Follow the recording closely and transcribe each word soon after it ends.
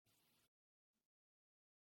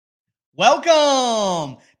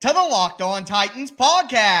Welcome to the Locked On Titans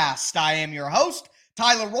podcast. I am your host,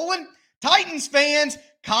 Tyler Rowland. Titans fans,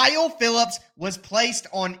 Kyle Phillips was placed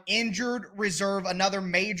on injured reserve, another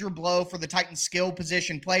major blow for the Titans skill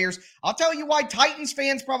position players. I'll tell you why Titans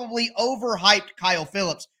fans probably overhyped Kyle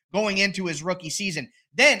Phillips going into his rookie season.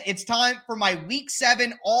 Then it's time for my Week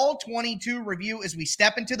 7 All-22 review as we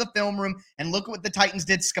step into the film room and look at what the Titans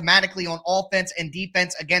did schematically on offense and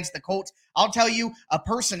defense against the Colts. I'll tell you a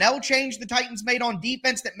personnel change the Titans made on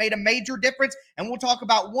defense that made a major difference, and we'll talk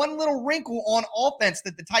about one little wrinkle on offense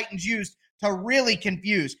that the Titans used to really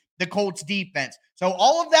confuse the Colts defense. So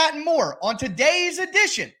all of that and more on today's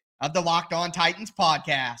edition of the Locked On Titans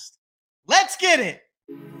podcast. Let's get it.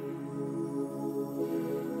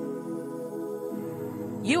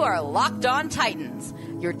 You are Locked On Titans,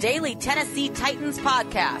 your daily Tennessee Titans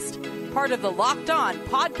podcast, part of the Locked On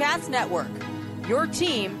Podcast Network, your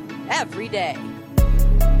team every day.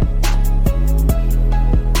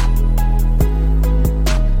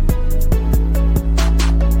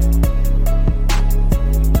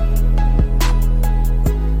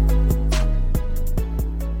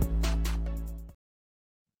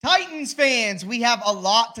 Titans fans, we have a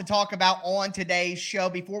lot to talk about on today's show.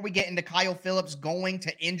 Before we get into Kyle Phillips going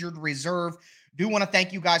to injured reserve, do want to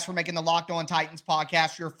thank you guys for making the Locked On Titans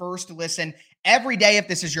podcast your first listen every day. If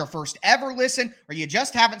this is your first ever listen or you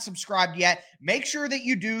just haven't subscribed yet, make sure that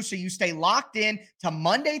you do so you stay locked in to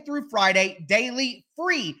Monday through Friday, daily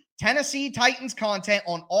free Tennessee Titans content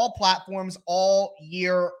on all platforms all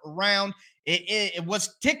year round. It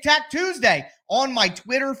was Tic Tac Tuesday on my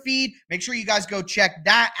Twitter feed. Make sure you guys go check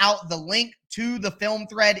that out. The link to the film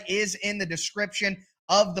thread is in the description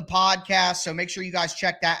of the podcast, so make sure you guys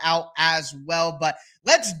check that out as well. But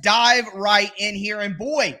let's dive right in here. And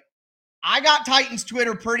boy, I got Titans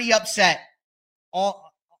Twitter pretty upset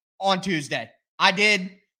on Tuesday. I did.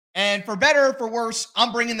 And for better or for worse,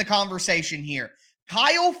 I'm bringing the conversation here.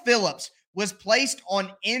 Kyle Phillips was placed on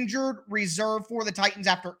injured reserve for the Titans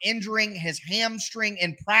after injuring his hamstring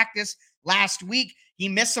in practice last week. He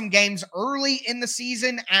missed some games early in the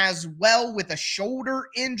season as well with a shoulder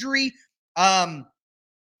injury.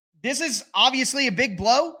 This is obviously a big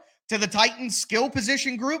blow to the Titans skill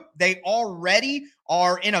position group. They already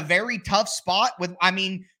are in a very tough spot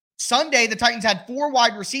Sunday, the Titans had 4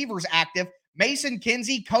 wide receivers active. Mason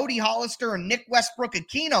Kinsey, Cody Hollister, and Nick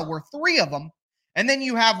Westbrook-Ikhine were 3 of them. And then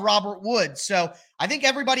you have Robert Woods. So I think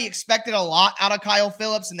everybody expected a lot out of Kyle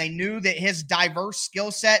Phillips, and they knew that his diverse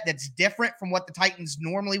skill set that's different from what the Titans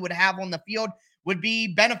normally would have on the field would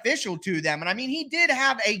be beneficial to them. And I mean, he did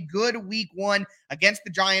have a good week 1 against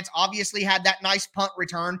the Giants, obviously had that nice punt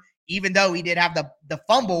return, even though he did have the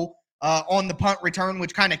fumble on the punt return,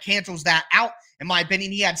 which kind of cancels that out. In my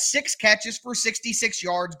opinion, he had 6 catches for 66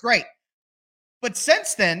 yards. Great. But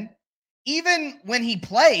since then, even when he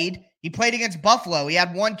played against Buffalo. He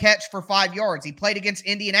had 1 catch for 5 yards. He played against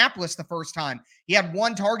Indianapolis the first time. He had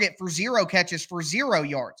 1 target for 0 catches for 0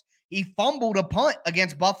 yards. He fumbled a punt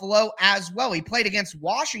against Buffalo as well. He played against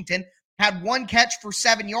Washington, had 1 catch for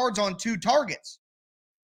 7 yards on 2 targets.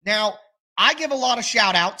 Now, I give a lot of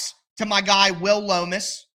shout outs to my guy, Will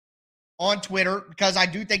Lomas, on Twitter because I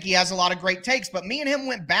do think he has a lot of great takes. But me and him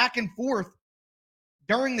went back and forth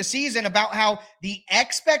during the season about how the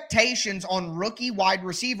expectations on rookie wide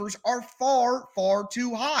receivers are far, far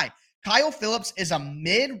too high. Kyle Phillips is a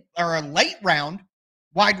late round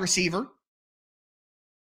wide receiver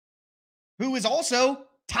who is also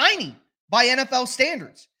tiny by NFL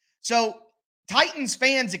standards. So Titans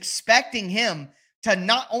fans expecting him to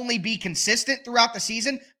not only be consistent throughout the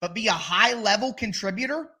season, but be a high-level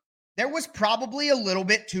contributor, there was probably a little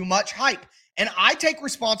bit too much hype. And I take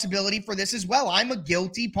responsibility for this as well. I'm a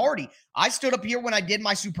guilty party. I stood up here when I did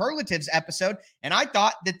my superlatives episode, and I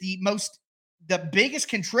thought that the biggest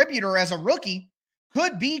contributor as a rookie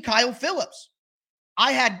could be Kyle Phillips.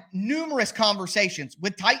 I had numerous conversations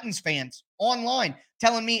with Titans fans online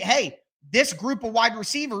telling me, hey, this group of wide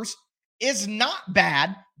receivers is not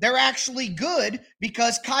bad. They're actually good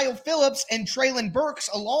because Kyle Phillips and Treylon Burks,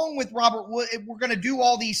 along with Robert Wood, we're going to do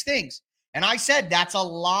all these things. And I said, that's a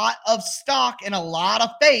lot of stock and a lot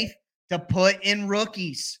of faith to put in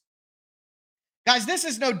rookies. Guys, this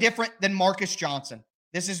is no different than Marcus Johnson.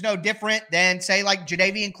 This is no different than, say, like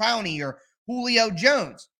Jadeveon Clowney or Julio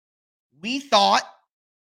Jones. We thought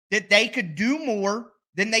that they could do more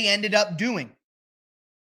than they ended up doing.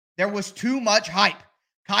 There was too much hype.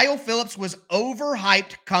 Kyle Phillips was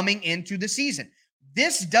overhyped coming into the season.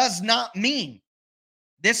 This does not mean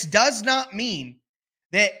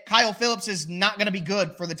that Kyle Phillips is not going to be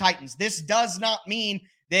good for the Titans. This does not mean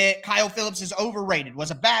that Kyle Phillips is overrated, was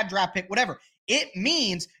a bad draft pick, whatever. It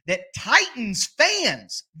means that Titans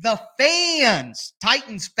fans,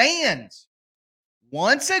 Titans fans,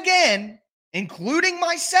 once again, including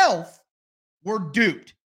myself, were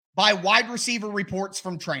duped by wide receiver reports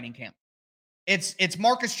from training camp. It's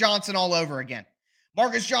Marcus Johnson all over again.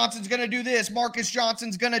 Marcus Johnson's going to do this. Marcus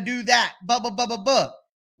Johnson's going to do that.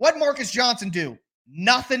 What'd Marcus Johnson do?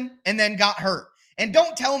 Nothing, and then got hurt. And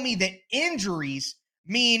don't tell me that injuries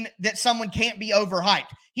mean that someone can't be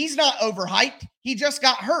overhyped. He's not overhyped. He just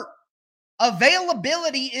got hurt.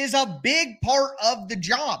 Availability is a big part of the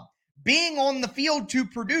job. Being on the field to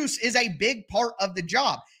produce is a big part of the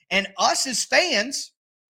job. And us as fans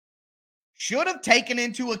should have taken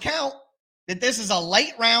into account that this is a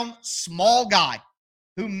late round, small guy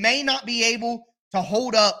who may not be able to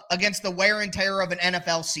hold up against the wear and tear of an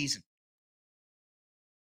NFL season.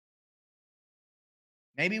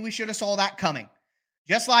 Maybe we should have saw that coming.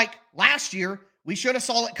 Just like last year, we should have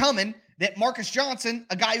saw it coming that Marcus Johnson,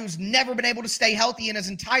 a guy who's never been able to stay healthy in his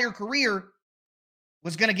entire career,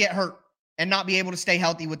 was going to get hurt and not be able to stay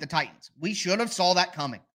healthy with the Titans. We should have saw that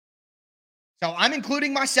coming. So I'm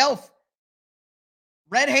including myself.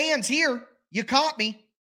 Red hands here. You caught me.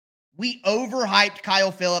 We overhyped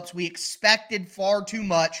Kyle Phillips. We expected far too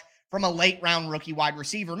much from a late-round rookie wide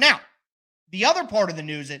receiver. Now, the other part of the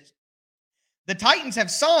news is the Titans have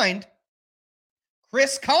signed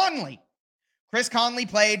Chris Conley. Chris Conley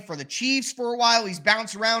played for the Chiefs for a while. He's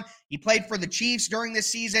bounced around. He played for the Chiefs during this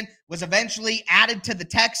season, was eventually added to the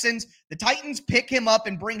Texans. The Titans pick him up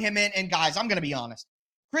and bring him in. And guys, I'm going to be honest.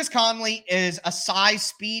 Chris Conley is a size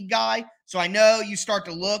speed guy. So I know you start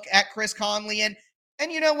to look at Chris Conley and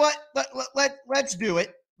you know what? Let's do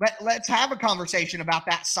it. Let's have a conversation about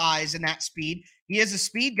that size and that speed. He is a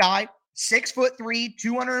speed guy, 6'3",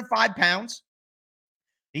 205 pounds.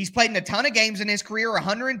 He's played in a ton of games in his career,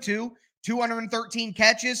 102, 213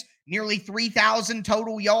 catches, nearly 3,000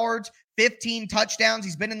 total yards, 15 touchdowns.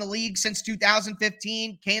 He's been in the league since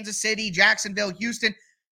 2015, Kansas City, Jacksonville, Houston.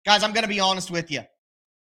 Guys, I'm going to be honest with you.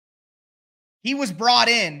 He was brought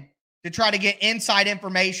in to try to get inside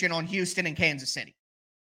information on Houston and Kansas City.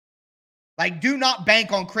 Like, do not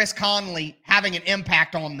bank on Chris Conley having an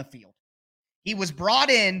impact on the field. He was brought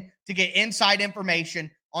in to get inside information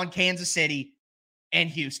on Kansas City and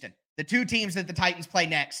Houston, the two teams that the Titans play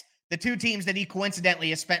next, the two teams that he coincidentally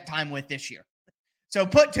has spent time with this year. So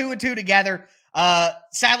put two and two together.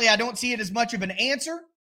 Sadly, I don't see it as much of an answer.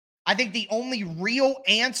 I think the only real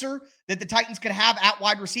answer that the Titans could have at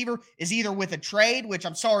wide receiver is either with a trade, which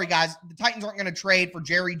I'm sorry, guys, the Titans aren't going to trade for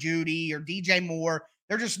Jerry Jeudy or DJ Moore.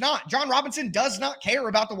 They're just not. John Robinson does not care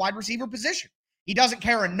about the wide receiver position. He doesn't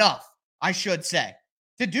care enough, I should say,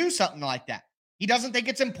 to do something like that. He doesn't think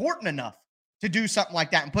it's important enough to do something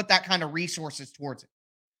like that and put that kind of resources towards it.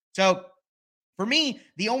 So for me,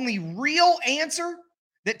 the only real answer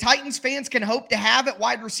that Titans fans can hope to have at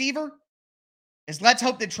wide receiver is let's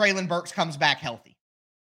hope that Treylon Burks comes back healthy.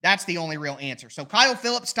 That's the only real answer. So Kyle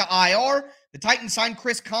Phillips to IR, the Titans signed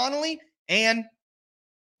Chris Conley, and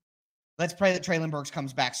let's pray that Treylon Burks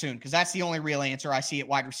comes back soon because that's the only real answer I see at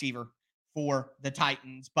wide receiver for the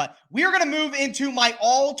Titans. But we are going to move into my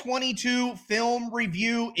all-22 film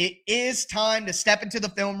review. It is time to step into the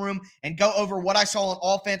film room and go over what I saw on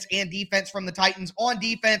offense and defense from the Titans. On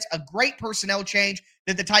defense, a great personnel change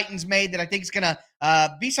that the Titans made that I think is going to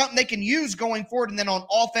be something they can use going forward. And then on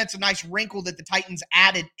offense, a nice wrinkle that the Titans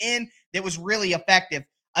added in that was really effective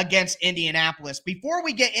against Indianapolis. Before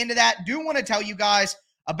we get into that, do want to tell you guys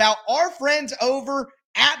about our friends over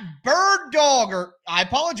at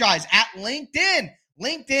at LinkedIn.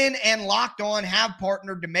 LinkedIn and Locked On have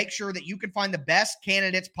partnered to make sure that you can find the best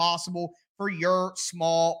candidates possible for your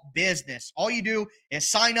small business. All you do is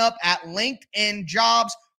sign up at LinkedIn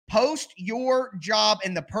Jobs, post your job,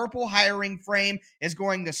 and the purple hiring frame is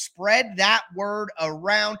going to spread that word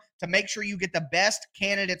around to make sure you get the best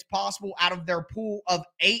candidates possible out of their pool of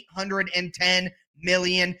 810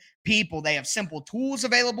 million people. They have simple tools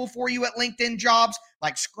available for you at LinkedIn Jobs,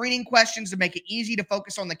 like screening questions to make it easy to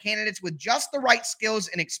focus on the candidates with just the right skills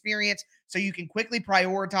and experience so you can quickly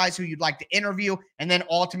prioritize who you'd like to interview and then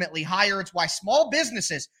ultimately hire. It's why small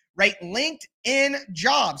businesses rate LinkedIn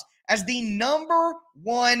Jobs as the number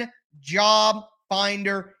one job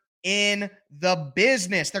finder in the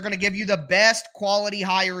business. They're going to give you the best quality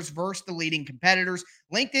hires versus the leading competitors.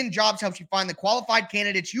 LinkedIn Jobs helps you find the qualified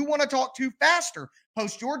candidates you want to talk to faster.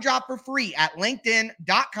 Post your job for free at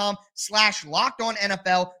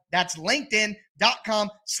linkedin.com/lockedonnfl. That's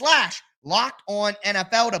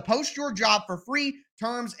linkedin.com/lockedonnfl to post your job for free.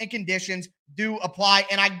 Terms and conditions do apply.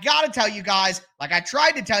 And I got to tell you guys, like I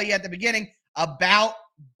tried to tell you at the beginning, about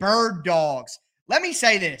Bird Dogs. Let me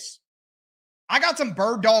say this. I got some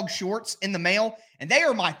Bird Dog shorts in the mail, and they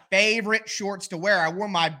are my favorite shorts to wear. I wore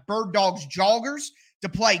my Bird Dogs joggers to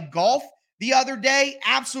play golf the other day.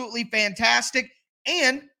 Absolutely fantastic.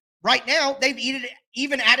 And right now, they've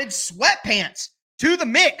even added sweatpants to the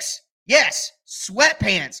mix. Yes,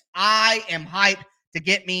 sweatpants. I am hyped to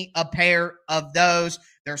get me a pair of those.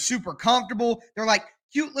 They're super comfortable. They're like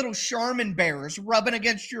cute little Charmin bears rubbing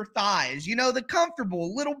against your thighs. You know, the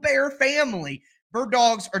comfortable little bear family. Bird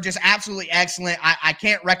Dogs are just absolutely excellent. I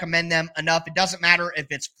can't recommend them enough. It doesn't matter if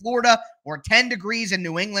it's Florida or 10 degrees in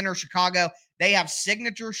New England or Chicago. They have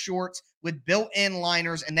signature shorts with built-in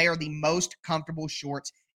liners, and they are the most comfortable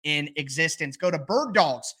shorts in existence. Go to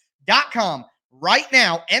birddogs.com right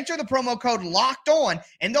now. Enter the promo code Locked On,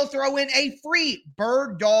 and they'll throw in a free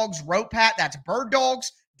Bird Dogs rope hat. That's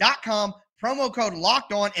birddogs.com, promo code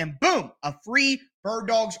Locked On, and boom, a free Bird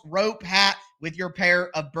Dogs rope hat with your pair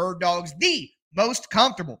of Bird Dogs. The most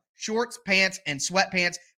comfortable shorts, pants, and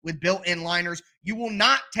sweatpants with built-in liners. You will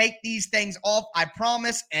not take these things off, I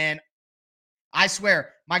promise, and I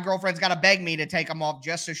swear, my girlfriend's got to beg me to take them off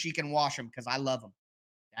just so she can wash them because I love them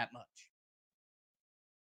that much.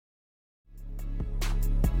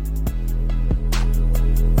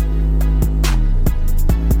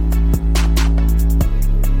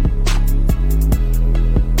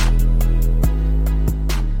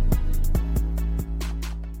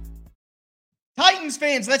 Titans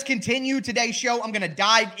fans, let's continue today's show. I'm going to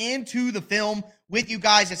dive into the film with you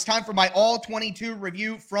guys. It's time for my all-22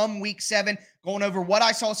 review from Week 7, going over what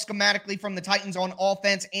I saw schematically from the Titans on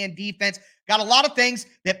offense and defense. Got a lot of things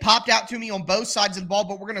that popped out to me on both sides of the ball,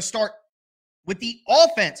 but we're going to start with the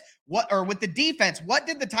offense, with the defense. What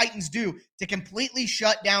did the Titans do to completely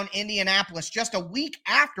shut down Indianapolis just a week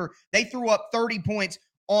after they threw up 30 points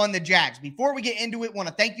on the Jags? Before we get into it, I want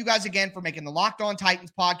to thank you guys again for making the Locked On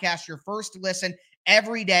Titans podcast your first listen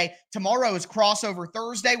every day. Tomorrow is crossover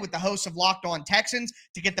Thursday with the hosts of Locked On Texans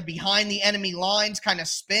to get the behind the enemy lines kind of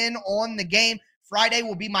spin on the game. Friday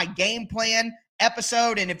will be my game plan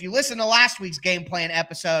episode. And if you listen to last week's game plan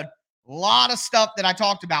episode, a lot of stuff that I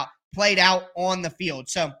talked about played out on the field.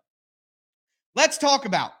 So let's talk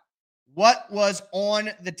about what was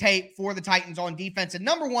on the tape for the Titans on defense. And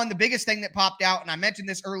number one, the biggest thing that popped out, and I mentioned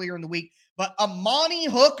this earlier in the week, but Amani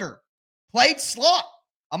Hooker played slot.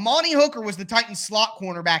 Amani Hooker was the Titans slot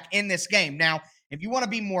cornerback in this game. Now, if you want to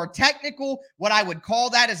be more technical, what I would call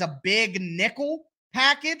that is a big nickel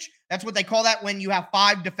package. That's what they call that when you have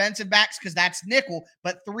 5 defensive backs, because that's nickel,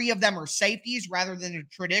 but 3 of them are safeties rather than a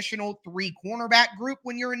traditional 3 cornerback group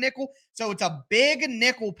when you're a nickel. So it's a big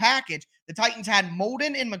nickel package. The Titans had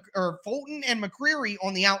Fulton and McCreary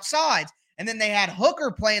on the outsides, and then they had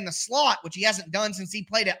Hooker playing the slot, which he hasn't done since he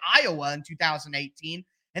played at Iowa in 2018.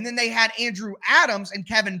 And then they had Andrew Adams and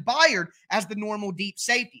Kevin Byard as the normal deep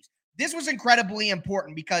safeties. This was incredibly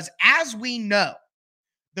important because, as we know,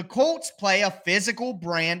 the Colts play a physical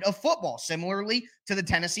brand of football, similarly to the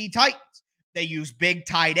Tennessee Titans. They use big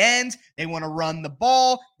tight ends. They want to run the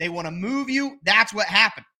ball. They want to move you. That's what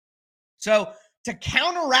happened. So to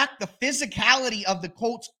counteract the physicality of the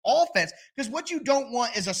Colts offense, because what you don't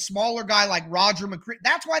want is a smaller guy like Roger McCreary.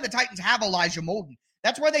 That's why the Titans have Elijah Molden.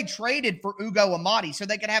 That's why they traded for Ugo Amadi, so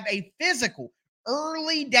they could have a physical,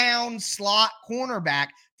 early down slot cornerback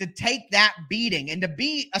to take that beating and to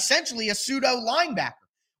be essentially a pseudo linebacker.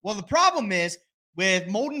 Well, the problem is with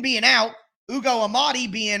Molden being out, Ugo Amadi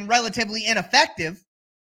being relatively ineffective,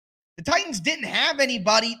 the Titans didn't have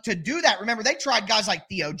anybody to do that. Remember, they tried guys like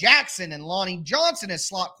Theo Jackson and Lonnie Johnson as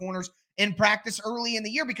slot corners in practice early in the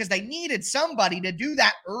year because they needed somebody to do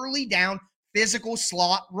that early down physical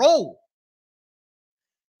slot role.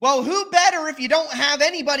 Well, who better if you don't have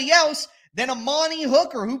anybody else than Amani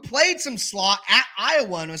Hooker, who played some slot at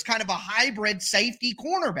Iowa and was kind of a hybrid safety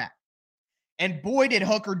cornerback. And boy, did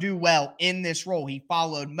Hooker do well in this role. He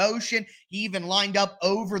followed motion. He even lined up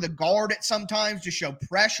over the guard at some times to show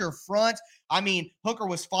pressure front. I mean, Hooker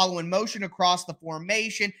was following motion across the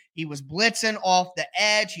formation. He was blitzing off the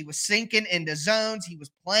edge. He was sinking into zones. He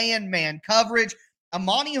was playing man coverage.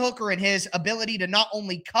 Amani Hooker and his ability to not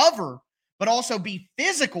only cover, but also be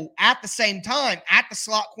physical at the same time at the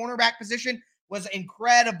slot cornerback position was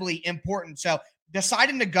incredibly important. So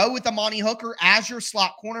deciding to go with Amani Hooker as your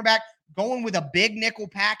slot cornerback, going with a big nickel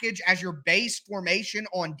package as your base formation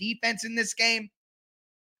on defense in this game,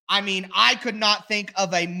 I mean, I could not think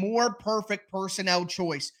of a more perfect personnel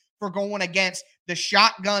choice for going against the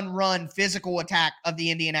shotgun run physical attack of the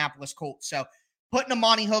Indianapolis Colts. So putting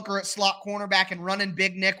Amani Hooker at slot cornerback and running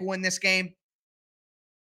big nickel in this game,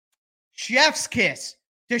 chef's kiss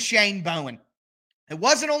to Shane Bowen. It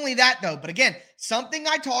wasn't only that, though, but again, something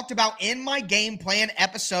I talked about in my game plan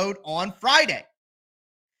episode on Friday.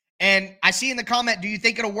 And I see in the comment, do you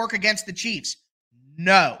think it'll work against the Chiefs?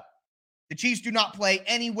 No. The Chiefs do not play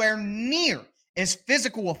anywhere near as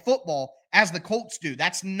physical a football as the Colts do.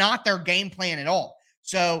 That's not their game plan at all.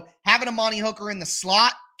 So having Amani Hooker in the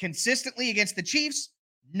slot consistently against the Chiefs,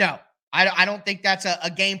 no. I don't think that's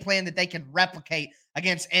a game plan that they can replicate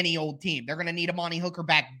against any old team. They're going to need Amani Hooker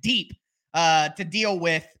back deep to deal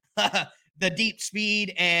with the deep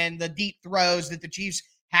speed and the deep throws that the Chiefs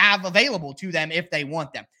have available to them if they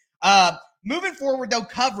want them. Moving forward, though,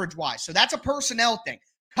 coverage-wise. So that's a personnel thing.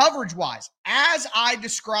 Coverage-wise, as I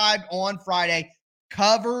described on Friday,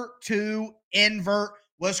 cover 2 invert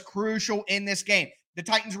was crucial in this game. The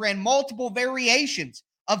Titans ran multiple variations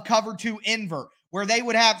of cover 2 invert where they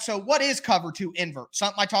would have, so what is cover 2 invert?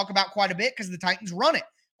 Something I talk about quite a bit because the Titans run it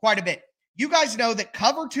quite a bit. You guys know that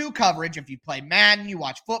cover 2 coverage, if you play Madden, you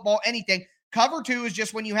watch football, anything, cover 2 is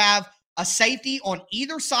just when you have a safety on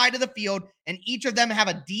either side of the field and each of them have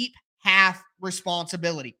a deep half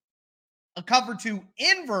responsibility. A cover 2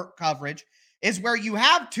 invert coverage is where you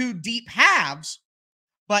have 2 deep halves,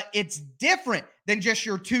 but it's different than just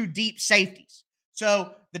your 2 deep safeties.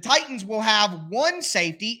 So the Titans will have 1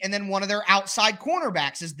 safety and then one of their outside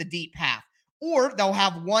cornerbacks is the deep half. Or they'll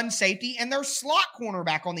have 1 safety and their slot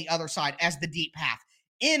cornerback on the other side as the deep half.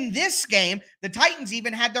 In this game, the Titans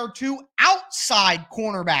even had their 2 outside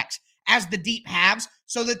cornerbacks as the deep halves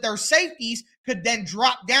so that their safeties could then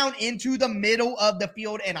drop down into the middle of the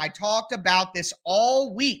field. And I talked about this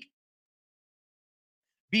all week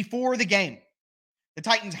before the game. The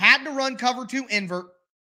Titans had to run cover 2 invert,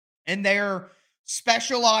 and their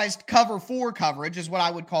specialized cover 4 coverage is what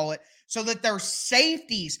I would call it, so that their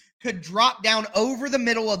safeties could drop down over the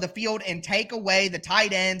middle of the field and take away the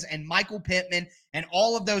tight ends and Michael Pittman and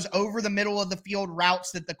all of those over the middle of the field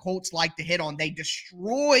routes that the Colts like to hit on. They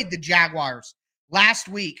destroyed the Jaguars last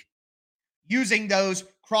week using those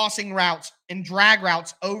crossing routes and drag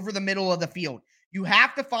routes over the middle of the field. You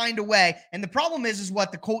have to find a way. And the problem is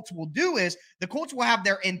what the Colts will do is the Colts will have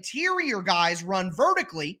their interior guys run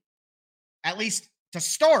vertically, at least to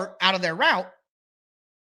start out of their route.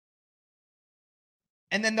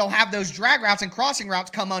 And then they'll have those drag routes and crossing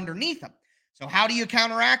routes come underneath them. So how do you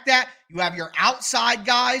counteract that? You have your outside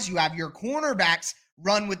guys, you have your cornerbacks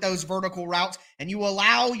run with those vertical routes, and you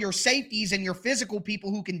allow your safeties and your physical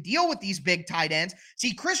people who can deal with these big tight ends.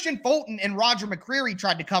 See, Christian Fulton and Roger McCreary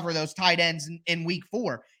tried to cover those tight ends in week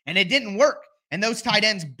 4, and it didn't work. And those tight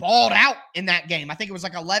ends balled out in that game. I think it was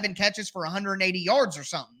like 11 catches for 180 yards or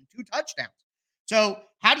something, 2 touchdowns. So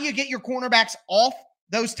how do you get your cornerbacks off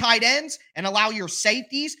those tight ends and allow your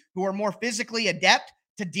safeties who are more physically adept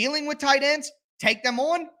to dealing with tight ends, take them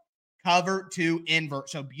on? Cover 2 invert.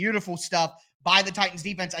 So beautiful stuff by the Titans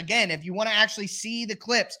defense. Again, if you want to actually see the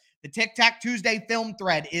clips, the Tic Tac Tuesday film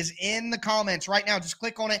thread is in the comments right now. Just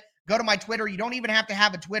click on it. Go to my Twitter. You don't even have to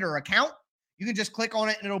have a Twitter account. You can just click on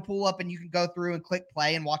it and it'll pull up and you can go through and click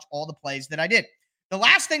play and watch all the plays that I did. The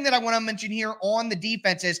last thing that I want to mention here on the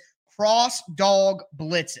defense is cross dog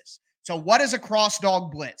blitzes. So what is a cross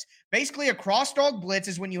dog blitz? Basically, a cross dog blitz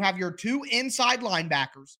is when you have your 2 inside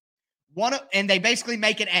linebackers, and they basically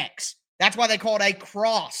make an X. That's why they call it a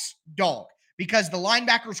cross dog, because the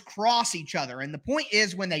linebackers cross each other. And the point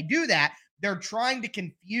is, when they do that, they're trying to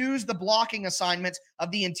confuse the blocking assignments of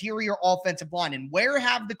the interior offensive line. And where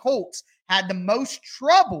have the Colts had the most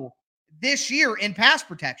trouble this year in pass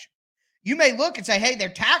protection? You may look and say, hey,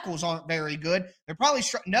 their tackles aren't very good. They're probably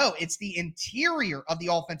no, it's the interior of the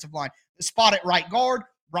offensive line. The spot at right guard,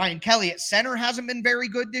 Brian Kelly at center hasn't been very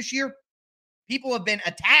good this year. People have been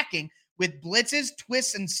attacking with blitzes,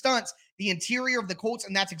 twists, and stunts the interior of the Colts,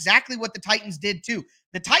 and that's exactly what the Titans did too.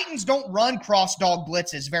 The Titans don't run cross dog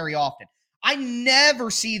blitzes very often. I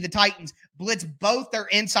never see the Titans blitz both their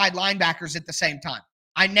inside linebackers at the same time.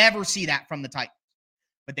 I never see that from the Titans.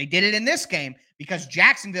 But they did it in this game because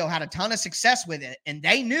Jacksonville had a ton of success with it, and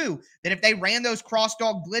they knew that if they ran those cross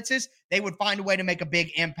dog blitzes, they would find a way to make a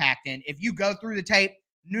big impact. And if you go through the tape,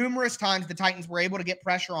 numerous times the Titans were able to get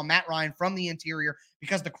pressure on Matt Ryan from the interior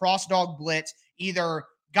because the cross dog blitz either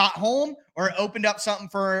got home or it opened up something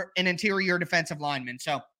for an interior defensive lineman.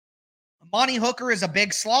 So Amani Hooker is a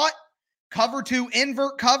big slot. Cover 2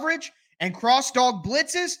 invert coverage and cross dog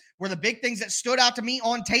blitzes were the big things that stood out to me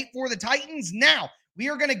on tape for the Titans. Now, we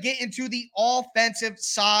are going to get into the offensive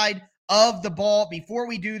side of the ball. Before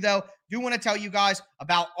we do, though, do want to tell you guys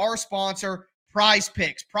about our sponsor, Prize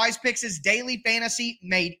Picks. Prize Picks is daily fantasy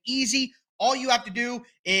made easy. All you have to do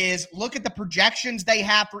is look at the projections they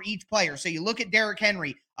have for each player. So you look at Derrick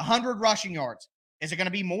Henry, 100 rushing yards. Is it going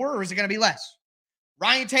to be more or is it going to be less?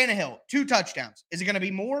 Ryan Tannehill, 2 touchdowns. Is it going to be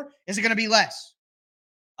more? Is it going to be less?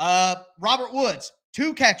 Robert Woods,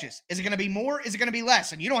 2 catches. Is it going to be more? Is it going to be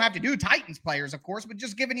less? And you don't have to do Titans players, of course, but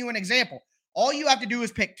just giving you an example. All you have to do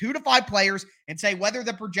is pick 2 to 5 players and say whether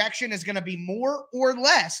the projection is going to be more or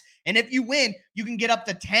less. And if you win, you can get up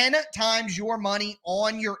to 10 times your money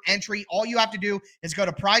on your entry. All you have to do is go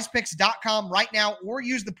to prizepicks.com right now or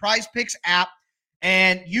use the PrizePicks app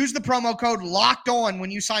and use the promo code Locked On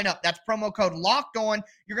when you sign up. That's promo code Locked On.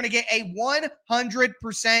 You're going to get a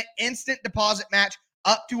 100% instant deposit match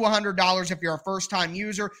up to $100 if you're a first-time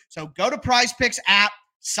user. So go to PrizePicks app,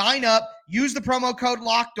 sign up, use the promo code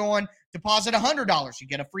Locked On. Deposit $100, you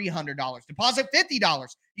get a free $100. Deposit $50,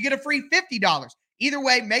 you get a free $50. Either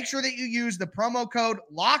way, make sure that you use the promo code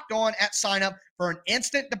Locked On at sign up for an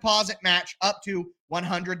instant deposit match up to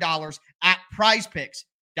 $100 at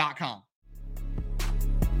prizepicks.com.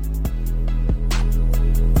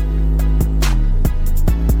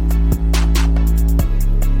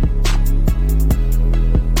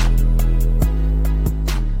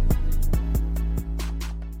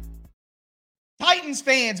 Titans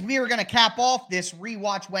fans, we are going to cap off this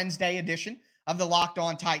Rewatch Wednesday edition of the Locked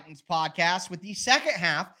On Titans podcast with the second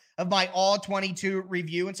half of my All-22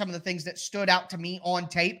 review and some of the things that stood out to me on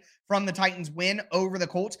tape from the Titans win over the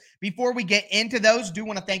Colts. Before we get into those, do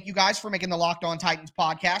want to thank you guys for making the Locked On Titans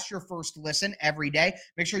podcast your first listen every day.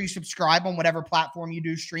 Make sure you subscribe on whatever platform you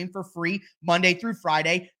do stream for free Monday through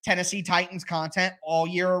Friday, Tennessee Titans content all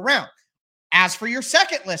year around. As for your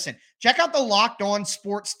second listen, check out the Locked On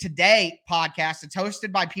Sports Today podcast. It's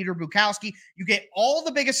hosted by Peter Bukowski. You get all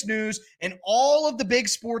the biggest news and all of the big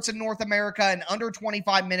sports in North America in under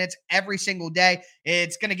 25 minutes every single day.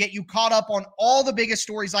 It's going to get you caught up on all the biggest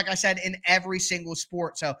stories, like I said, in every single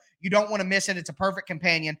sport. So you don't want to miss it. It's a perfect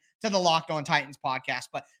companion to the Locked On Titans podcast.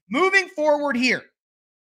 But moving forward here,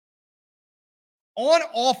 on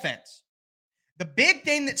offense, the big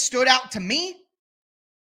thing that stood out to me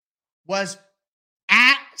was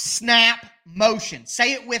at snap motion.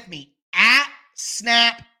 Say it with me. At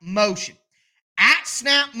snap motion. At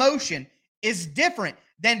snap motion is different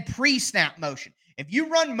than pre-snap motion. If you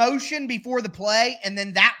run motion before the play and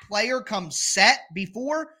then that player comes set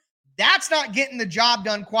before, that's not getting the job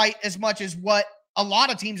done quite as much as what a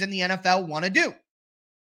lot of teams in the NFL want to do.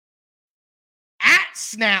 At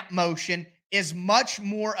snap motion is much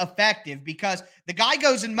more effective because the guy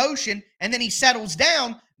goes in motion and then he settles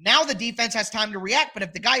down. Now the defense has time to react, but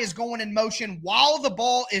if the guy is going in motion while the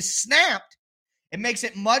ball is snapped, it makes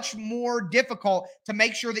it much more difficult to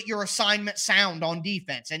make sure that your assignment sound on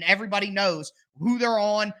defense and everybody knows who they're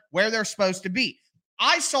on, where they're supposed to be.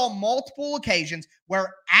 I saw multiple occasions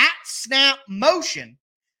where at snap motion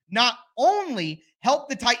not only helped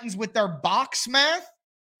the Titans with their box math,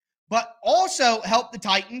 but also helped the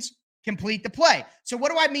Titans complete the play. So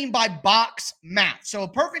what do I mean by box math? So a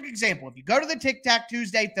perfect example, if you go to the Tic Tac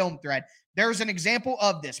Tuesday film thread, there's an example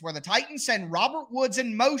of this where the Titans send Robert Woods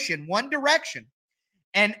in motion one direction.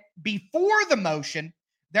 And before the motion,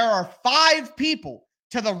 there are 5 people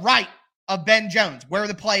to the right of Ben Jones, where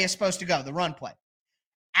the play is supposed to go, the run play.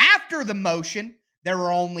 After the motion, there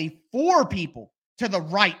are only 4 people to the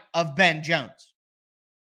right of Ben Jones.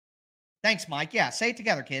 Thanks, Mike. Yeah, say it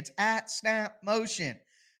together, kids. At snap motion.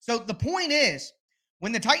 So the point is,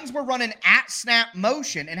 when the Titans were running at snap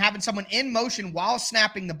motion and having someone in motion while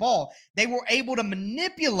snapping the ball, they were able to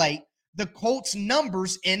manipulate the Colts'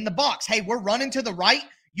 numbers in the box. Hey, we're running to the right.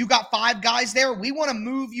 You got 5 guys there. We want to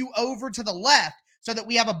move you over to the left so that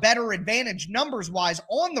we have a better advantage numbers-wise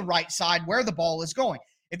on the right side where the ball is going.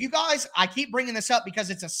 If you guys, I keep bringing this up because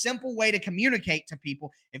it's a simple way to communicate to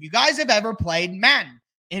people. If you guys have ever played Madden,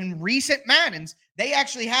 in recent Maddens, they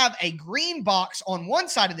actually have a green box on one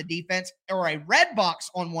side of the defense or a red box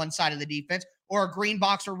on one side of the defense, or a green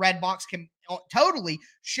box or red box can totally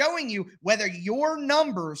showing you whether your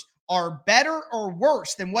numbers are better or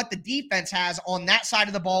worse than what the defense has on that side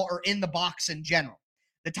of the ball or in the box in general.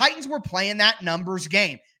 The Titans were playing that numbers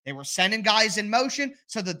game. They were sending guys in motion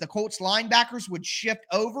so that the Colts linebackers would shift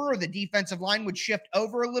over or the defensive line would shift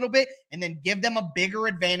over a little bit and then give them a bigger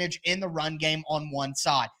advantage in the run game on one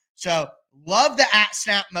side. So love the at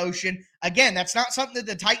snap motion. Again, that's not something that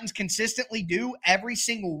the Titans consistently do every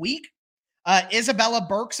single week. Isabella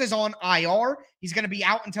Burks is on IR. He's going to be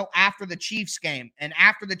out until after the Chiefs game. And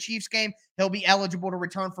after the Chiefs game, he'll be eligible to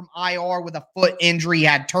return from IR with a foot injury. He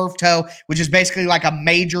had turf toe, which is basically like a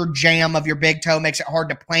major jam of your big toe, makes it hard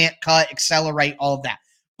to plant, cut, accelerate, all of that.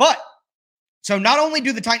 But, so not only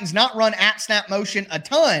do the Titans not run at snap motion a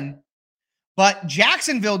ton, but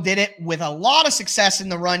Jacksonville did it with a lot of success in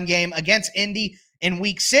the run game against Indy in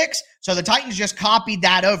week 6. So the Titans just copied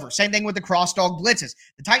that over. Same thing with the cross dog blitzes.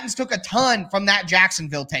 The Titans took a ton from that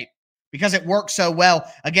Jacksonville tape because it worked so well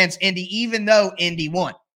against Indy, even though Indy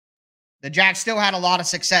won. The Jags still had a lot of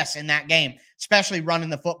success in that game, especially running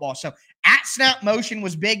the football. So at snap motion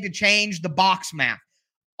was big to change the box math.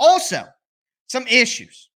 Also, some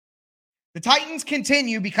issues. The Titans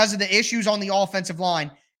continue, because of the issues on the offensive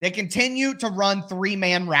line, they continue to run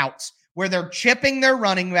 3-man routes where they're chipping their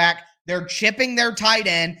running back, they're chipping their tight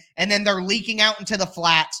end, and then they're leaking out into the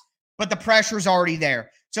flats, but the pressure's already there.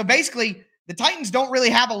 So basically, the Titans don't really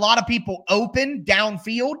have a lot of people open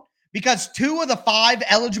downfield because 2 of the 5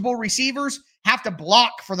 eligible receivers have to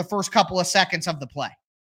block for the first couple of seconds of the play.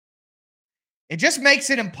 It just makes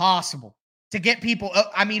it impossible to get people.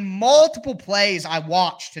 I mean, multiple plays I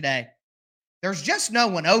watched today, there's just no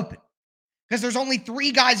one open because there's only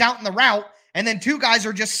 3 guys out in the route, and then 2 guys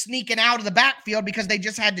are just sneaking out of the backfield because they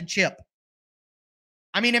just had to chip.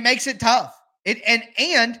 I mean, it makes it tough.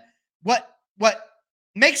 And what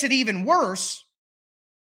makes it even worse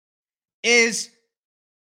is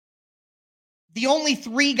the only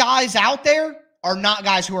 3 guys out there are not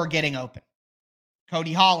guys who are getting open.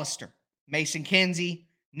 Cody Hollister, Mason Kinsey,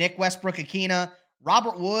 Nick Westbrook-Akina.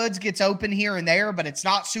 Robert Woods gets open here and there, but it's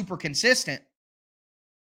not super consistent.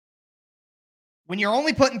 When you're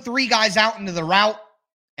only putting 3 guys out into the route,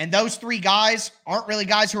 and those 3 guys aren't really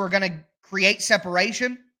guys who are going to create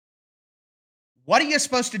separation, what are you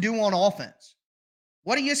supposed to do on offense?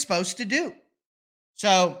 What are you supposed to do?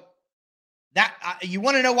 So that you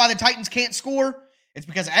want to know why the Titans can't score? It's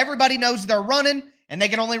because everybody knows they're running, and they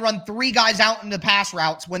can only run 3 guys out into pass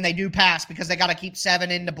routes when they do pass because they got to keep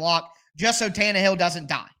 7 in to block just so Tannehill doesn't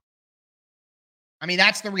die. I mean,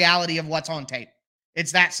 that's the reality of what's on tape.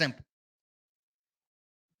 It's that simple.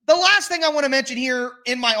 The last thing I want to mention here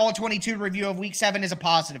in my All-22 review of Week 7 is a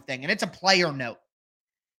positive thing, and it's a player note.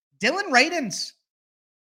 Dillon Radunz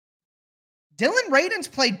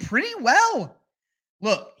played pretty well.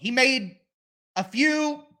 Look, he made a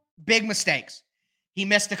few big mistakes. He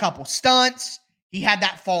missed a couple stunts. He had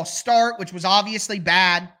that false start, which was obviously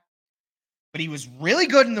bad, but he was really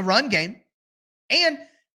good in the run game. And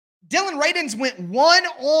Dillon Radunz went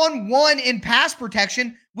 1-on-1 in pass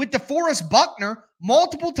protection with DeForest Buckner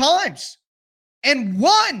multiple times and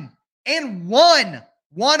won.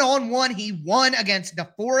 One-on-one, he won against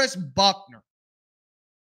DeForest Buckner.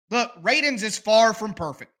 Look, Radunz is far from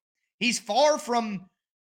perfect. He's far from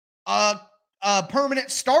a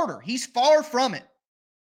permanent starter. He's far from it.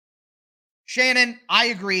 Shannon, I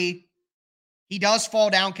agree. He does fall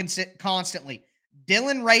down constantly.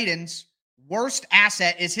 Dillon Radunz's worst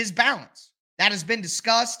asset is his balance. That has been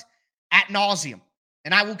discussed ad nauseum.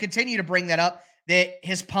 And I will continue to bring that up, that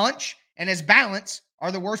his punch and his balance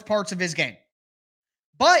are the worst parts of his game.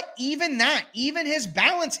 But even his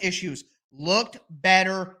balance issues looked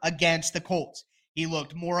better against the Colts. He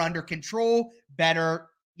looked more under control, better,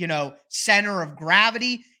 center of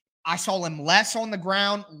gravity. I saw him less on the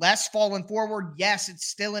ground, less falling forward. Yes, it's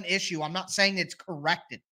still an issue. I'm not saying it's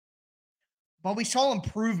corrected. But we saw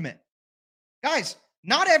improvement. Guys,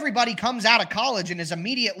 not everybody comes out of college and is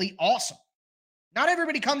immediately awesome. Not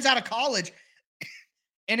everybody comes out of college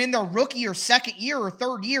and in their rookie or second year or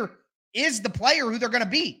third year is the player who they're going to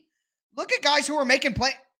be. Look at guys who are making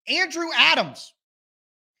play. Andrew Adams.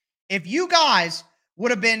 If you guys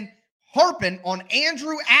would have been harping on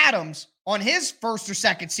Andrew Adams on his first or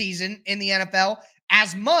second season in the NFL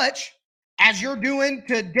as much as you're doing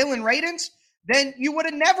to Dillon Radunz, then you would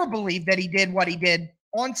have never believed that he did what he did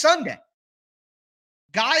on Sunday.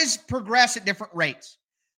 Guys progress at different rates.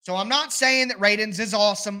 So I'm not saying that Radunz is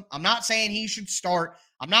awesome. I'm not saying he should start.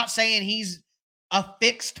 I'm not saying he's a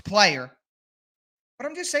fixed player. But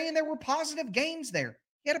I'm just saying there were positive gains there.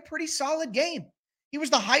 He had a pretty solid game. He was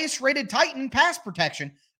the highest rated Titan pass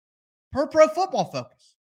protection per Pro Football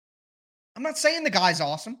Focus. I'm not saying the guy's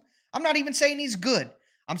awesome. I'm not even saying he's good.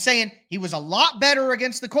 I'm saying he was a lot better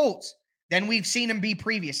against the Colts than we've seen him be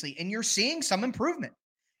previously. And you're seeing some improvement.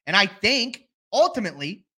 And I think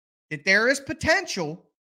ultimately that there is potential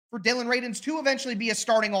for Dillon Radunz to eventually be a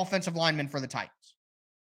starting offensive lineman for the Titans.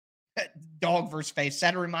 Dog versus face.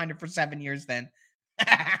 Set a reminder for 7 years then.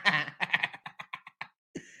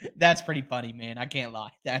 That's pretty funny, man. I can't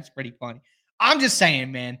lie. That's pretty funny. I'm just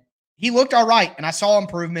saying, man. He looked all right, and I saw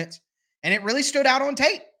improvements, and it really stood out on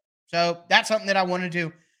tape. So that's something that I wanted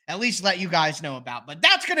to at least let you guys know about. But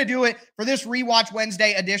that's going to do it for this Rewatch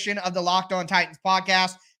Wednesday edition of the Locked On Titans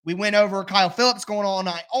podcast. We went over Kyle Phillips going on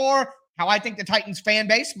IR, how I think the Titans fan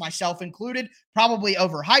base, myself included, probably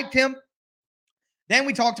overhyped him. Then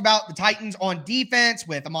we talked about the Titans on defense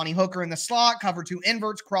with Amani Hooker in the slot, cover two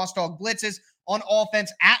inverts, cross dog blitzes, on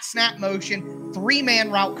offense at snap motion,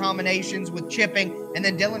 3-man route combinations with chipping, and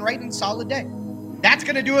then Dylan Radin, solid day. That's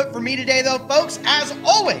going to do it for me today, though, folks. As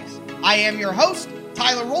always, I am your host,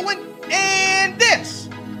 Tyler Rowland, and this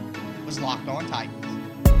was Locked On Titans.